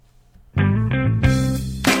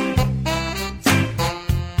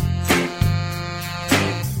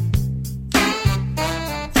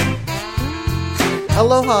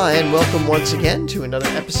Aloha and welcome once again to another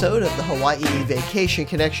episode of the Hawaii Vacation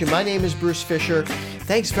Connection. My name is Bruce Fisher.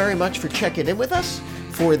 Thanks very much for checking in with us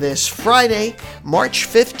for this Friday, March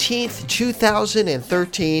 15th,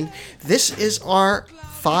 2013. This is our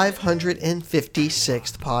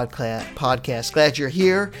 556th podcast. Glad you're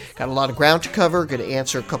here. Got a lot of ground to cover. Going to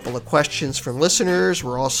answer a couple of questions from listeners.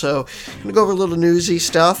 We're also going to go over a little newsy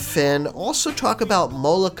stuff and also talk about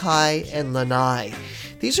Molokai and Lanai.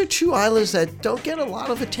 These are two islands that don't get a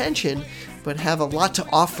lot of attention, but have a lot to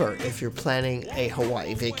offer if you're planning a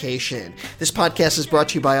Hawaii vacation. This podcast is brought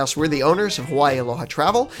to you by us. We're the owners of Hawaii Aloha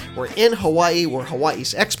Travel. We're in Hawaii. We're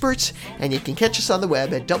Hawaii's experts, and you can catch us on the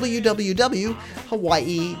web at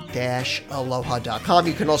www.hawaii-aloha.com.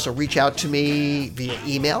 You can also reach out to me via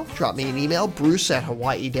email. Drop me an email,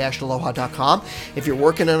 bruce@hawaii-aloha.com. If you're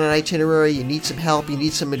working on an itinerary, you need some help, you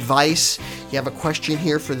need some advice, you have a question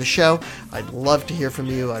here for the show, I'd love to hear from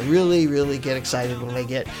you. I really get excited when I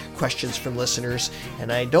get questions from listeners, and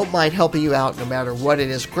I don't mind helping you out no matter what it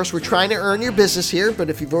is. Of course, we're trying to earn your business here, but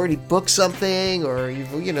if you've already booked something or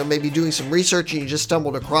you've maybe doing some research and you just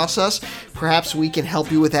stumbled across us, perhaps we can help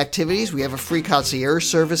you with activities. We have a free concierge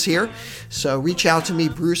service here, so reach out to me,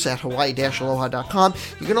 Bruce at hawaii-aloha.com.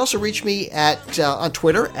 You can also reach me on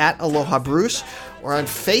Twitter at Aloha Bruce, or on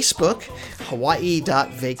Facebook,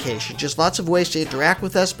 Hawaii.vacation. Just lots of ways to interact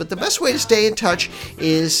with us, but the best way to stay in touch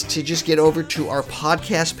is to just get over to our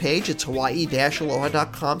podcast page. It's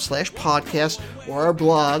hawaii-aloha.com/podcast, or our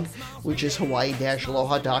blog, which is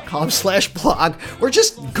hawaii-aloha.com/blog, or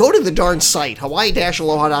just go to the darn site,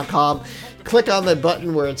 hawaii-aloha.com. Click on the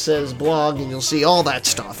button where it says blog, and you'll see all that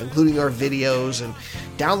stuff, including our videos, and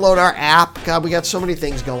download our app. God, we got so many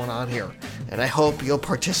things going on here. And I hope you'll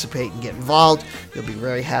participate and get involved. You'll be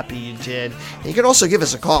very happy you did. And you can also give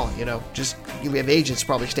us a call. We have agents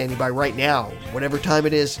probably standing by right now. Whatever time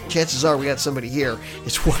it is, chances are we got somebody here.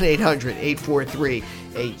 It's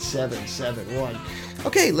 1-800-843-8771.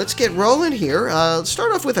 Okay, let's get rolling here. Let's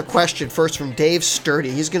start off with a question first from Dave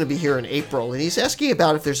Sturdy. He's going to be here in April, and he's asking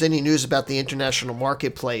about if there's any news about the international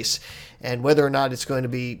marketplace and whether or not it's going to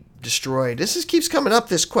be destroyed. This keeps coming up,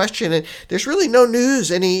 this question, and there's really no news.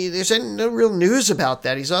 There's no real news about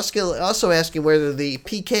that. He's also asking whether the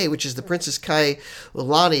PK, which is the Princess Kai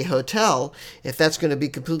Ulani Hotel, if that's going to be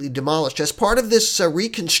completely demolished. As part of this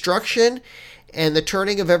reconstruction and the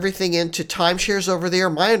turning of everything into timeshares over there,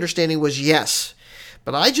 my understanding was yes.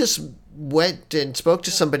 But I just went and spoke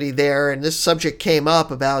to somebody there, and this subject came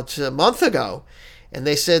up about a month ago, and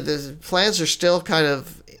they said the plans are still kind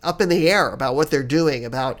of up in the air about what they're doing,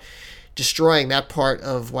 about destroying that part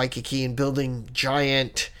of Waikiki and building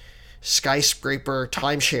giant skyscraper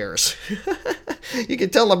timeshares. You can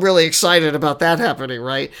tell I'm really excited about that happening,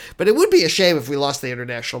 right? But it would be a shame if we lost the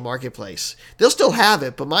international marketplace. They'll still have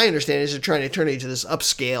it, but my understanding is they're trying to turn it into this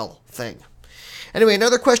upscale thing. Anyway,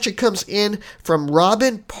 another question comes in from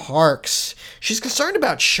Robin Parks. She's concerned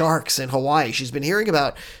about sharks in Hawaii. She's been hearing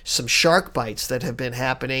about some shark bites that have been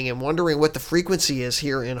happening and wondering what the frequency is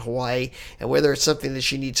here in Hawaii and whether it's something that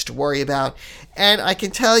she needs to worry about. And I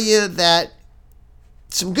can tell you that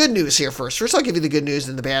some good news here first. First, I'll give you the good news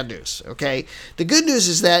and the bad news, okay? The good news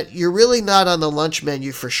is that you're really not on the lunch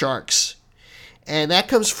menu for sharks. And that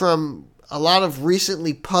comes from a lot of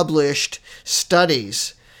recently published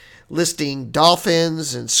studies listing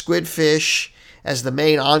dolphins and squidfish as the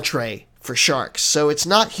main entree for sharks. So it's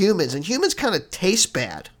not humans, and humans kind of taste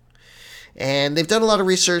bad. And they've done a lot of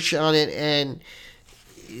research on it, and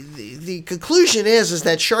the conclusion is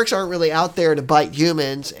that sharks aren't really out there to bite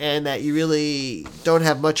humans, and that you really don't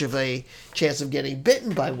have much of a chance of getting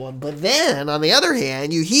bitten by one. But then, on the other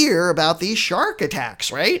hand, you hear about these shark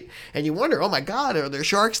attacks, right? And you wonder, oh my God, are there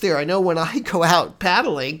sharks there? I know when I go out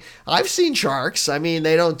paddling, I've seen sharks. I mean,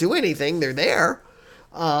 they don't do anything. They're there.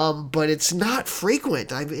 But it's not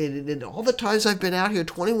frequent. In all the times I've been out here,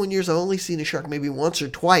 21 years, I've only seen a shark maybe once or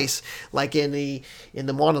twice, like in the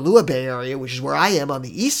Maunalua Bay area, which is where I am on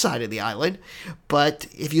the east side of the island. But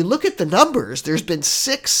if you look at the numbers, there's been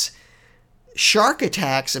 6 shark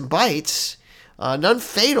attacks and bites, none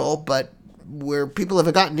fatal, but where people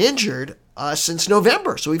have gotten injured since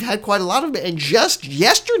November. So we've had quite a lot of them. And just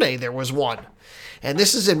yesterday there was one. And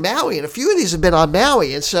this is in Maui, and a few of these have been on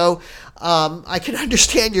Maui. And so I can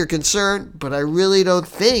understand your concern, but I really don't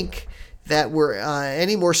think that we're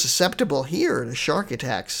any more susceptible here to shark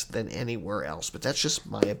attacks than anywhere else. But that's just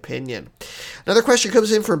my opinion. Another question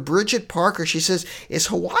comes in from Bridget Parker. She says, is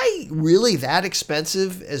Hawaii really that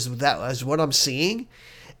expensive as what I'm seeing?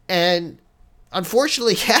 And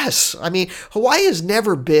unfortunately, yes. I mean, Hawaii has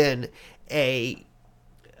never been a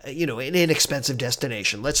an inexpensive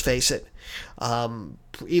destination. Let's face it.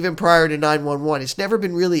 Even prior to 911, it's never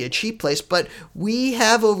been really a cheap place, but we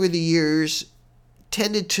have over the years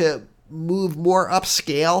tended to move more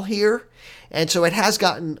upscale here. And so it has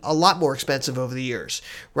gotten a lot more expensive over the years.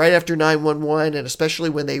 Right after 911, and especially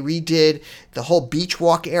when they redid the whole beach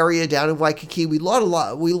walk area down in Waikiki, we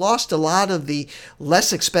lost a lot of the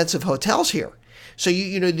less expensive hotels here. So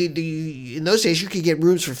in those days you could get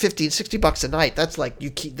rooms for $50-$60 a night. That's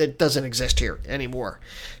that doesn't exist here anymore.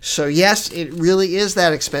 So yes, it really is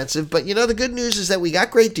that expensive. But the good news is that we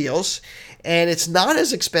got great deals, and it's not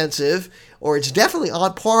as expensive, or it's definitely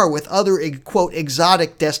on par with other quote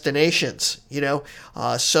exotic destinations.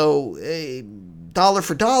 So dollar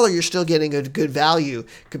for dollar, you're still getting a good value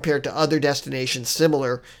compared to other destinations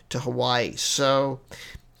similar to Hawaii. So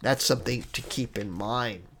that's something to keep in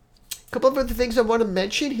mind. A couple of other things I want to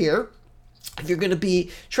mention here. If you're going to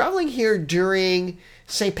be traveling here during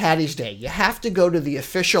St. Paddy's Day, you have to go to the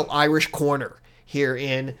official Irish Corner here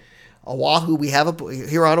in Oahu.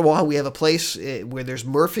 Here on Oahu, we have a place where there's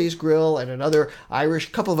Murphy's Grill and another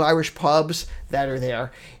couple of Irish pubs that are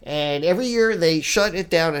there. And every year they shut it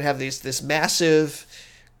down and have this massive,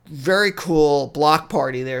 very cool block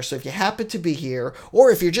party there. So if you happen to be here,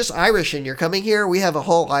 or if you're just Irish and you're coming here, we have a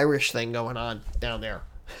whole Irish thing going on down there.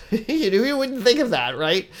 You wouldn't think of that,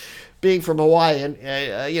 right? Being from Hawaii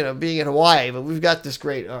and, being in Hawaii, but we've got this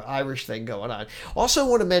great Irish thing going on. Also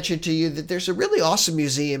want to mention to you that there's a really awesome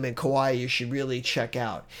museum in Kauai you should really check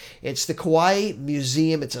out. It's the Kauai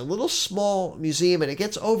Museum. It's a little small museum, and it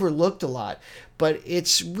gets overlooked a lot, but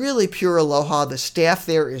it's really pure aloha. The staff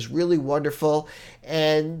there is really wonderful,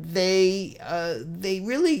 and they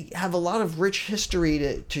really have a lot of rich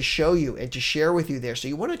history to show you and to share with you there. So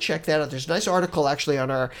you want to check that out. There's a nice article actually on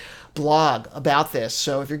our blog about this.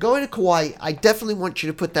 So if you're going to Kauai, I definitely want you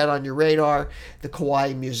to put that on your radar, the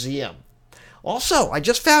Kauai Museum. Also, I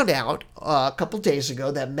just found out a couple days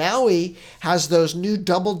ago that Maui has those new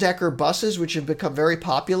double-decker buses, which have become very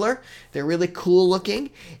popular. They're really cool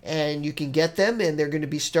looking, and you can get them, and they're going to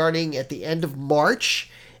be starting at the end of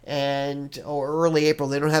March or early April.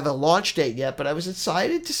 They don't have a launch date yet, but I was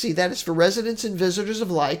excited to see that. It's for residents and visitors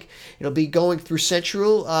alike. It'll be going through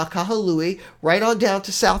central Kahului right on down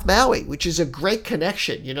to South Maui, which is a great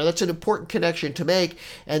connection. That's an important connection to make.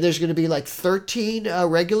 And there's going to be 13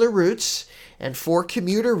 regular routes and 4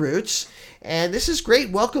 commuter routes. And this is great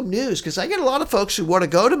welcome news, because I get a lot of folks who want to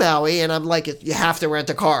go to Maui, and I'm like, you have to rent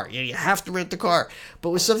a car. You have to rent a car. But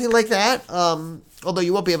with something like that, although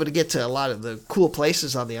you won't be able to get to a lot of the cool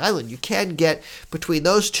places on the island, you can get between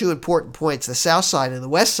those two important points, the south side and the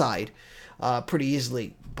west side, pretty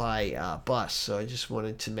easily by bus. So I just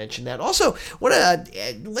wanted to mention that. Also, want to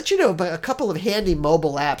let you know about a couple of handy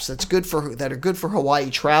mobile apps that are good for Hawaii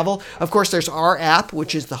travel. Of course, there's our app,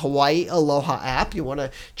 which is the Hawaii Aloha app. You want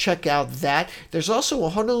to check out that. There's also a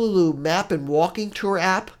Honolulu map and walking tour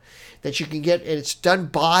app that you can get, and it's done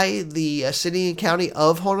by the city and county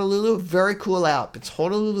of Honolulu. Very cool app. It's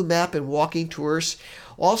Honolulu Map and Walking Tours.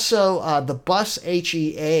 Also, the Bus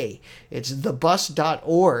HEA. It's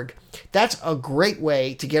thebus.org. That's a great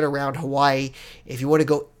way to get around Hawaii. If you want to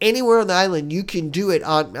go anywhere on the island, you can do it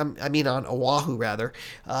on Oahu rather.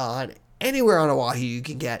 Anywhere on Oahu you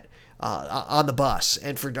can get on the bus,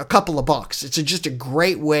 and for a couple of bucks. It's just a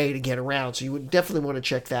great way to get around, so you would definitely want to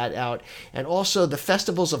check that out. And also the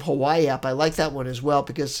Festivals of Hawaii app, I like that one as well,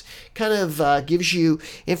 because it kind of gives you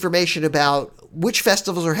information about which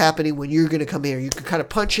festivals are happening when you're going to come here. You can kind of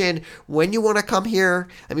punch in when you want to come here,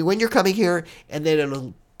 when you're coming here, and then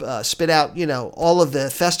it'll spit out, all of the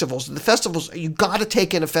festivals. The festivals, you got to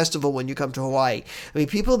take in a festival when you come to Hawaii.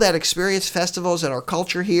 People that experience festivals and our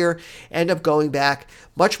culture here end up going back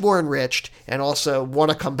much more enriched and also want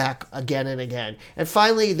to come back again and again. And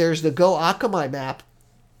finally, there's the Go Akamai map.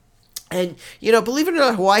 And, believe it or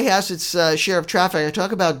not, Hawaii has its share of traffic. I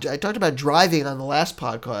talked about driving on the last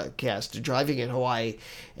podcast, driving in Hawaii.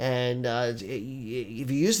 And if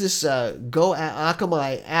you use this Go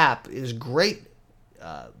Akamai app, is great.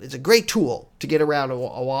 It's a great tool to get around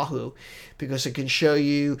Oahu, because it can show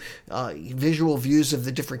you visual views of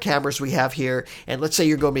the different cameras we have here. And let's say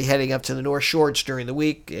you're going to be heading up to the North Shores during the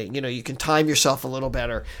week. You can time yourself a little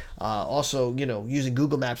better. Also, using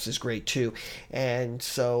Google Maps is great too. And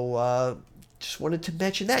so just wanted to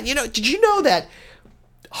mention that. Did you know that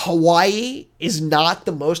Hawaii is not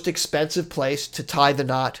the most expensive place to tie the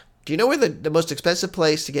knot? Do you know where the most expensive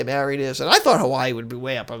place to get married is? And I thought Hawaii would be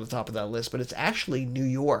way up on the top of that list, but it's actually New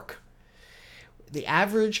York. The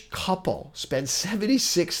average couple spends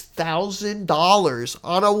 $76,000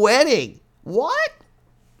 on a wedding. What?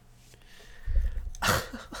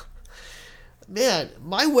 man,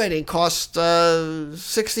 my wedding cost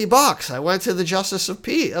 $60. I went to the Justice of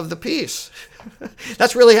the Peace.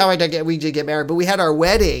 That's really how we did get married. But we had our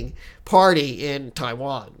wedding party in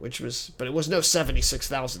Taiwan, but it was no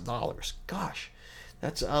 $76,000. Gosh,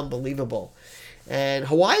 that's unbelievable. And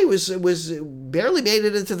Hawaii was barely made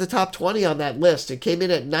it into the top 20 on that list. It came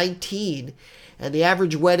in at 19, and the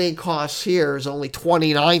average wedding cost here is only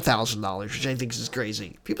 $29,000, which I think is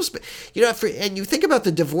crazy. People spend, and you think about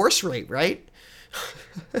the divorce rate, right?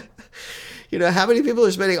 How many people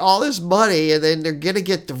are spending all this money and then they're going to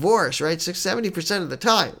get divorced, right? 70% of the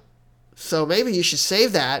time. So maybe you should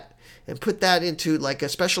save that and put that into like a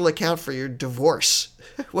special account for your divorce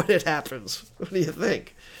when it happens. What do you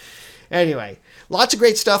think? Anyway, lots of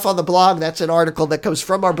great stuff on the blog. That's an article that comes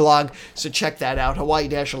from our blog, so check that out,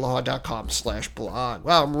 hawaii-aloha.com/blog.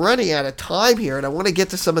 Wow, I'm running out of time here, and I want to get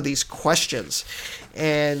to some of these questions.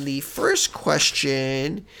 And the first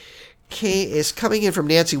question is coming in from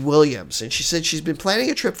Nancy Williams, and she said she's been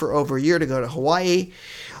planning a trip for over a year to go to Hawaii.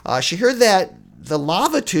 She heard that the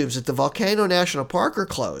lava tubes at the Volcano National Park are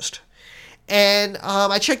closed. And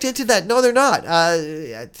I checked into that. No, they're not.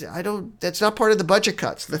 That's not part of the budget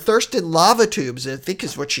cuts. The Thurston lava tubes, I think,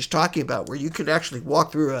 is what she's talking about, where you can actually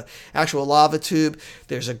walk through an actual lava tube.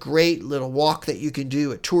 There's a great little walk that you can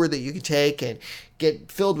do, a tour that you can take, and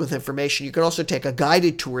get filled with information. You can also take a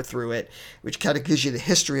guided tour through it, which kind of gives you the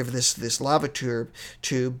history of this lava tube.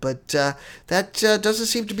 But that doesn't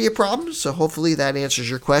seem to be a problem, so hopefully that answers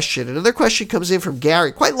your question. Another question comes in from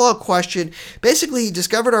Gary. Quite long question. Basically, he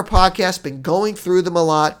discovered our podcast, been going through them a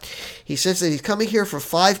lot. He says that he's coming here for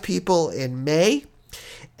 5 people in May.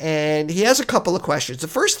 And he has a couple of questions. The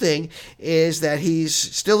first thing is that he's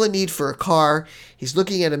still in need for a car. He's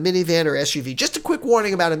looking at a minivan or SUV. Just a quick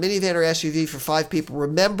warning about a minivan or SUV for 5 people.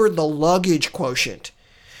 Remember the luggage quotient.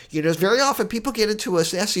 Very often people get into an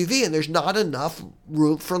SUV and there's not enough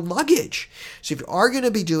room for luggage. So if you are going to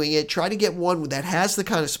be doing it, try to get one that has the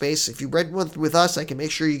kind of space. If you rent one with us, I can make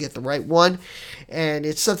sure you get the right one. And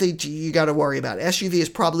it's something you got to worry about. SUV is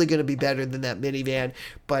probably going to be better than that minivan,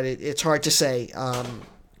 but it's hard to say.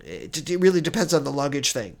 It really depends on the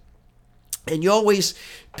luggage thing. And you always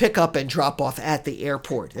pick up and drop off at the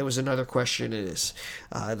airport. There was another question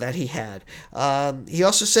that he had. He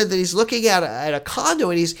also said that he's looking at a condo,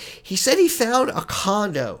 and he said he found a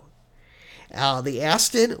condo, the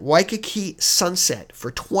Aston Waikiki Sunset,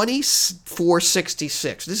 for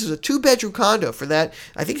 $24.66. This is a 2-bedroom condo for that.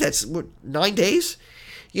 I think that's 9 days.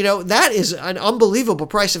 That is an unbelievable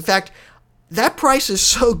price. In fact, that price is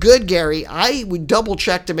so good, Gary, I would double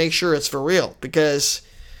check to make sure it's for real, because,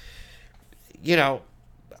 I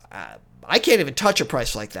can't even touch a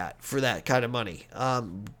price like that for that kind of money.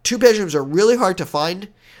 2 bedrooms are really hard to find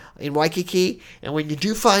in Waikiki, and when you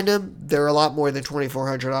do find them, they're a lot more than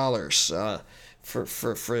 $2,400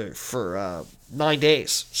 for 9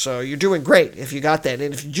 days. So you're doing great if you got that.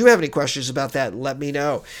 And if you do have any questions about that, let me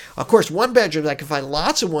know. Of course, 1 bedrooms, I can find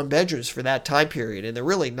lots of 1 bedrooms for that time period, and they're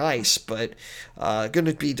really nice, but going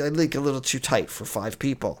to be, I think, a little too tight for 5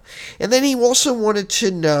 people. And then he also wanted to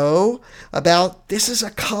know about, this is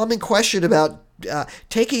a common question about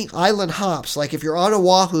taking island hops, like if you're on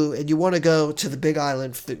Oahu and you want to go to the Big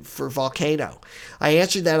Island for Volcano. I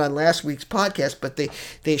answered that on last week's podcast, but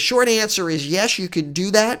the short answer is yes, you can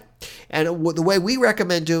do that. And the way we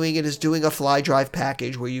recommend doing it is doing a fly drive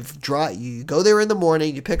package where you go there in the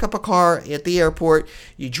morning, you pick up a car at the airport,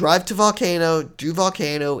 you drive to Volcano, do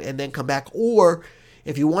Volcano, and then come back. Or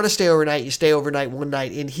if you want to stay overnight, you stay overnight one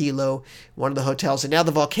night in Hilo, one of the hotels. And now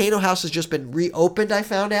the Volcano House has just been reopened, I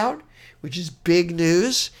found out, which is big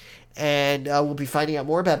news. And we'll be finding out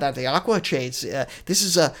more about that. The Aqua Chains. This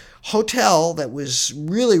is a hotel that was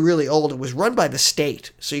really, really old. It was run by the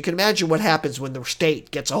state. So you can imagine what happens when the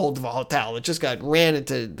state gets a hold of a hotel. It just got ran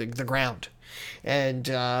into the ground. And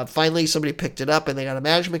finally somebody picked it up, and they got a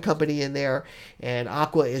management company in there, and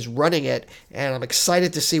Aqua is running it. And I'm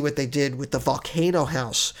excited to see what they did with the Volcano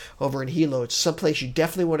House over in Hilo. It's someplace you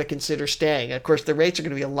definitely want to consider staying. Of course, the rates are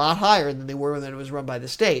going to be a lot higher than they were when it was run by the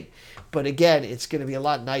state. But again, it's going to be a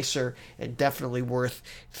lot nicer and definitely worth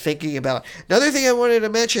thinking about. Another thing I wanted to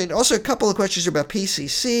mention, also a couple of questions about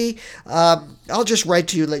PCC. I'll just write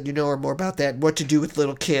to you, let you know more about that, what to do with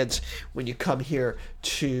little kids when you come here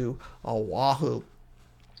to Oahu.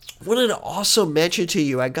 Wanted to also mention to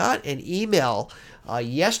you, I got an email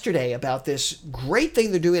yesterday about this great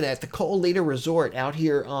thing they're doing at the Ko'olina Resort out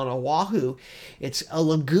here on Oahu. It's a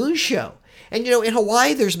lagoon show. And, in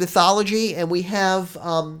Hawaii, there's mythology, and we have...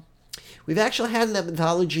 We've actually had in that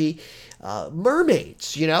mythology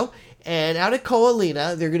mermaids, And out at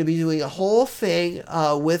Ko'olina, they're going to be doing a whole thing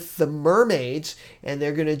with the mermaids, and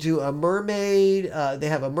they're going to do a mermaid. They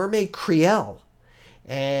have a mermaid Kriel,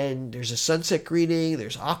 and there's a sunset greeting.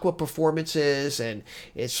 There's aqua performances, and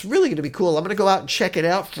it's really going to be cool. I'm going to go out and check it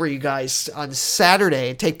out for you guys on Saturday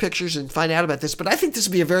and take pictures and find out about this. But I think this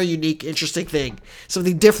would be a very unique, interesting thing,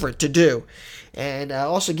 something different to do. And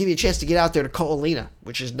also give you a chance to get out there to Ko'olina,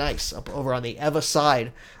 which is nice, up over on the Ewa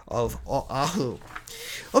side of Oahu.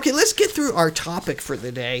 Okay, let's get through our topic for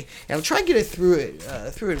the day, and I'll try and get it through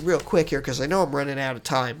it real quick here because I know I'm running out of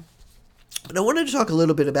time. But I wanted to talk a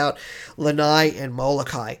little bit about Lanai and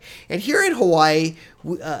Molokai. And here in Hawaii,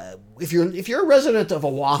 if you're a resident of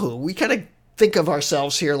Oahu, we kind of think of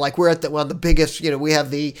ourselves here like we're at one of the biggest. We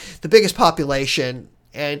have the biggest population,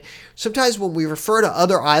 and sometimes when we refer to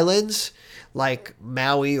other islands like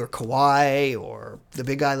Maui or Kauai or the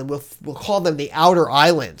Big Island, we'll call them the outer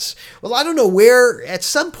islands. Well, I don't know where, at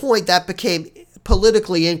some point that became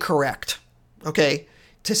politically incorrect, okay,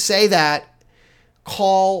 to say that,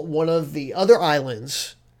 call one of the other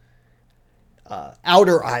islands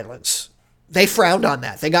outer islands. They frowned on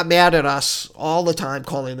that. They got mad at us all the time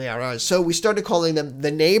calling the outer islands. So we started calling them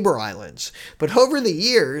the neighbor islands. But over the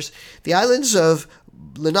years, the islands of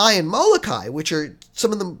Lanai and Molokai, which are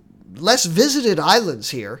some of the less visited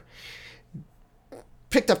islands here,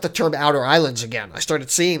 picked up the term outer islands again. I started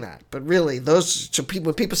seeing that. But really,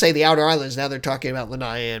 when people say the outer islands, now they're talking about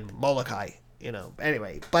Lanai and Molokai.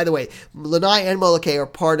 Anyway, by the way, Lanai and Molokai are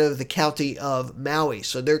part of the county of Maui,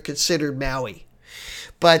 so they're considered Maui.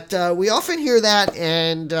 But we often hear that,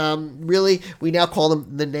 and really, we now call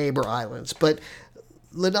them the neighbor islands. But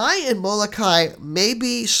Lanai and Molokai may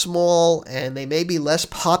be small, and they may be less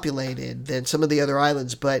populated than some of the other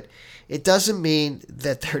islands, but it doesn't mean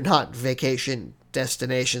that they're not vacation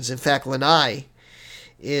destinations. In fact, Lanai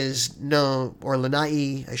is known, or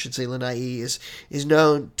Lanai, I should say Lanai, is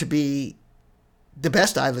known to be the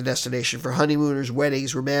best island destination for honeymooners,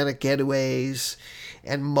 weddings, romantic getaways.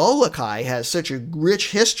 And Molokai has such a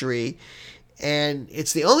rich history, and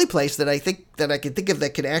it's the only place that I can think of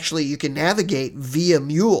that you can navigate via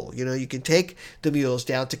mule. You can take the mules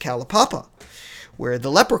down to Kalaupapa, where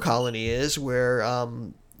the leper colony is, where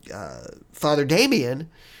Father Damien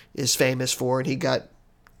is famous for, and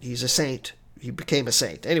he's a saint. He became a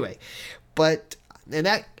saint. Anyway, and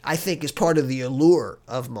that, I think, is part of the allure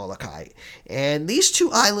of Molokai. And these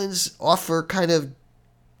two islands offer kind of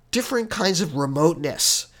different kinds of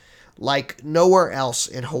remoteness like nowhere else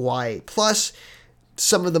in Hawaii. Plus,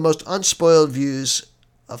 some of the most unspoiled views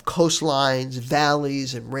of coastlines,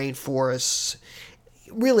 valleys, and rainforests,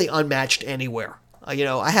 really unmatched anywhere. I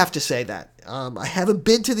have to say that. I haven't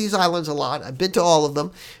been to these islands a lot. I've been to all of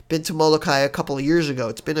them. Been to Molokai a couple of years ago.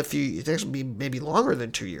 It's actually maybe longer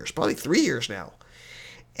than 2 years, probably 3 years now.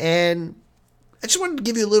 And I just wanted to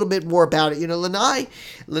give you a little bit more about it.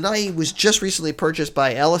 Lanai was just recently purchased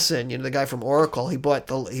by Ellison, the guy from Oracle. He bought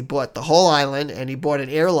the whole island, and he bought an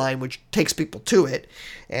airline which takes people to it,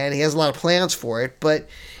 and he has a lot of plans for it. But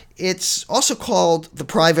it's also called the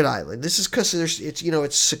private island. This is because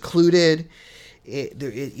it's secluded,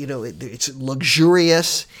 it's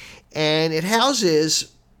luxurious, and it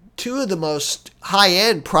houses two of the most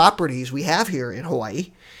high-end properties we have here in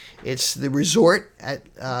Hawaii. It's the resort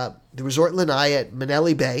Lanai at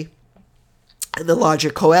Manele Bay, and the lodge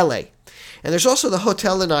at Ko'ele. And there's also the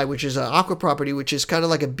Hotel Lanai, which is an aqua property, which is kind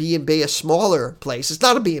of like a B&B, a smaller place. It's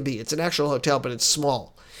not a B&B, it's an actual hotel, but it's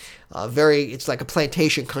small. It's like a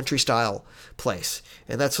plantation country style place,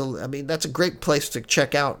 and that's a great place to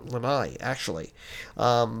check out Lanai, actually.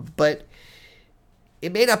 But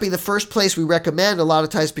it may not be the first place we recommend a lot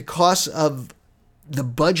of times because of the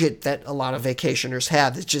budget that a lot of vacationers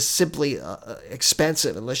have. It's just simply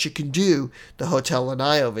expensive unless you can do the Hotel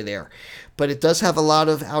Lanai over there. But it does have a lot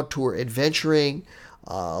of outdoor adventuring,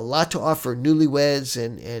 a lot to offer newlyweds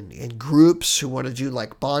and groups who want to do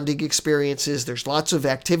like bonding experiences. There's lots of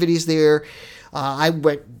activities there. I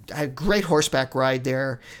had a great horseback ride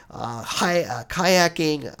there,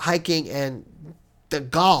 kayaking, hiking, and the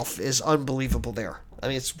golf is unbelievable there.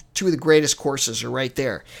 It's two of the greatest courses are right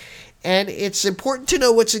there. And it's important to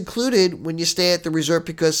know what's included when you stay at the resort,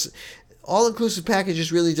 because all-inclusive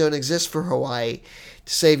packages really don't exist for Hawaii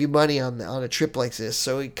to save you money on a trip like this.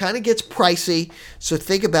 So it kind of gets pricey, so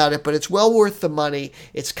think about it, but it's well worth the money.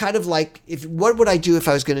 It's kind of like, what would I do if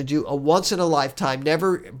I was going to do a once-in-a-lifetime,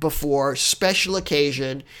 never before, special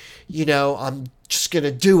occasion, I'm just going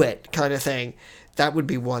to do it kind of thing. That would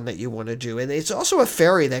be one that you want to do. And it's also a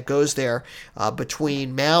ferry that goes there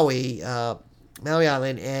between Maui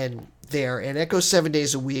Island and there, and it goes 7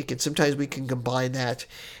 days a week, and sometimes we can combine that,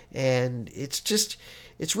 and it's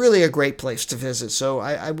it's really a great place to visit. So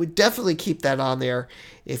I would definitely keep that on there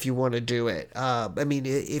if you want to do it.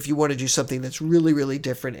 If you want to do something that's really, really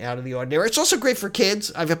different, out of the ordinary. It's also great for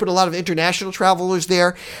kids. I've put a lot of international travelers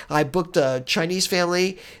there. I booked a Chinese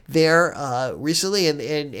family there recently,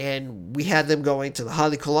 and we had them going to the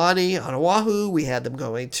Halekulani on Oahu. We had them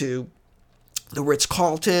going to the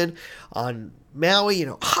Ritz-Carlton on Maui,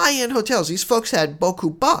 high-end hotels. These folks had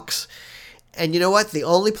boku bucks. And you know what? The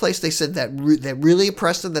only place they said that really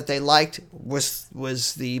impressed them, that they liked, was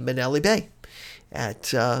the Manele Bay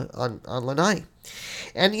on Lanai.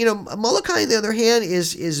 And Molokai, on the other hand,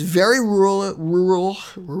 is very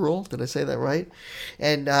rural. Did I say that right?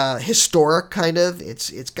 And historic, kind of.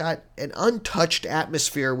 It's got an untouched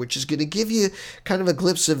atmosphere, which is going to give you kind of a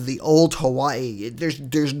glimpse of the old Hawaii.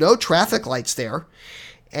 There's no traffic lights there,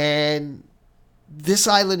 and this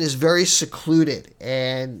island is very secluded,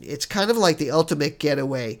 and it's kind of like the ultimate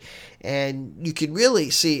getaway. And you can really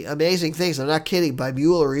see amazing things. I'm not kidding, by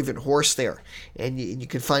mule or even horse there. And you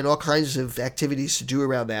can find all kinds of activities to do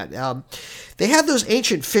around that. They have those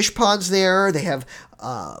ancient fish ponds there. They have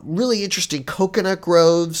really interesting coconut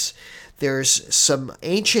groves. There's some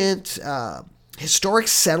ancient historic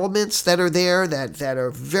settlements that are there that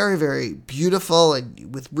are very, very beautiful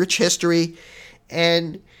and with rich history.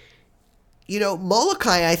 And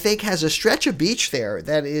Molokai, I think, has a stretch of beach there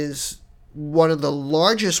that is one of the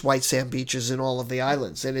largest white sand beaches in all of the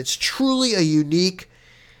islands. And it's truly a unique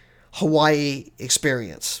Hawaii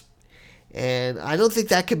experience. And I don't think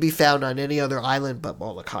that can be found on any other island but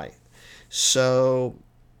Molokai. So,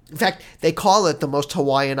 in fact, they call it the most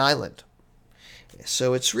Hawaiian island.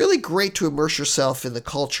 So it's really great to immerse yourself in the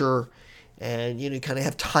culture and, kind of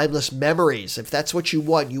have timeless memories. If that's what you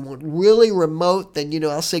want really remote, then,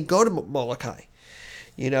 I'll say go to Molokai.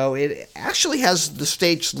 It actually has the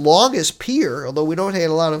state's longest pier, although we don't have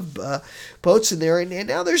a lot of boats in there. And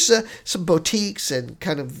now there's some boutiques and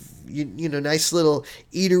kind of, nice little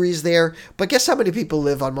eateries there. But guess how many people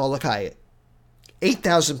live on Molokai?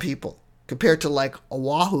 8,000 people, compared to like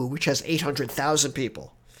Oahu, which has 800,000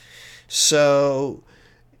 people. So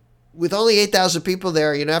with only 8,000 people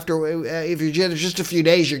there, after if you're just a few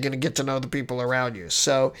days, you're going to get to know the people around you.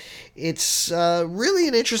 So it's really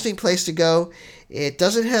an interesting place to go. It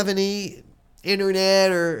doesn't have any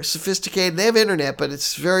internet or sophisticated. They have internet, but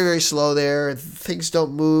it's very, very slow there. Things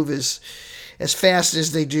don't move as fast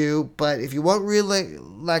as they do. But if you want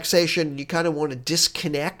relaxation, you kind of want to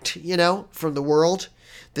disconnect, from the world,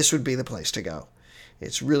 this would be the place to go.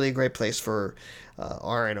 It's really a great place for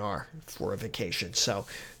R&R, for a vacation. So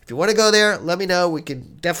if you want to go there, let me know. We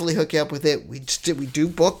can definitely hook you up with it. We do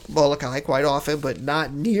book Molokai quite often, but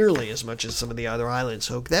not nearly as much as some of the other islands.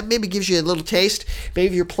 So that maybe gives you a little taste. Maybe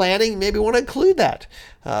if you're planning, maybe want to include that.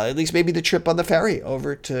 At least maybe the trip on the ferry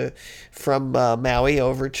from Maui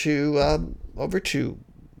over to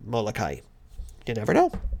Molokai. You never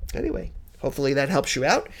know. Anyway, hopefully that helps you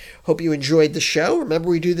out. Hope you enjoyed the show. Remember,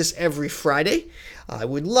 we do this every Friday. I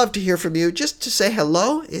would love to hear from you, just to say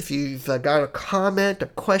hello. If you've got a comment, a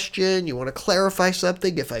question, you want to clarify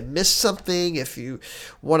something, if I missed something, if you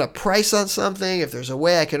want a price on something, if there's a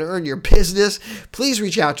way I can earn your business, please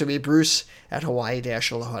reach out to me, Bruce at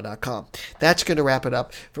Hawaii-Aloha.com. That's going to wrap it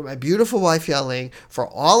up. For my beautiful wife, Yaling, for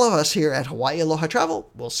all of us here at Hawaii Aloha Travel,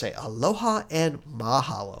 we'll say aloha and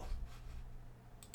mahalo.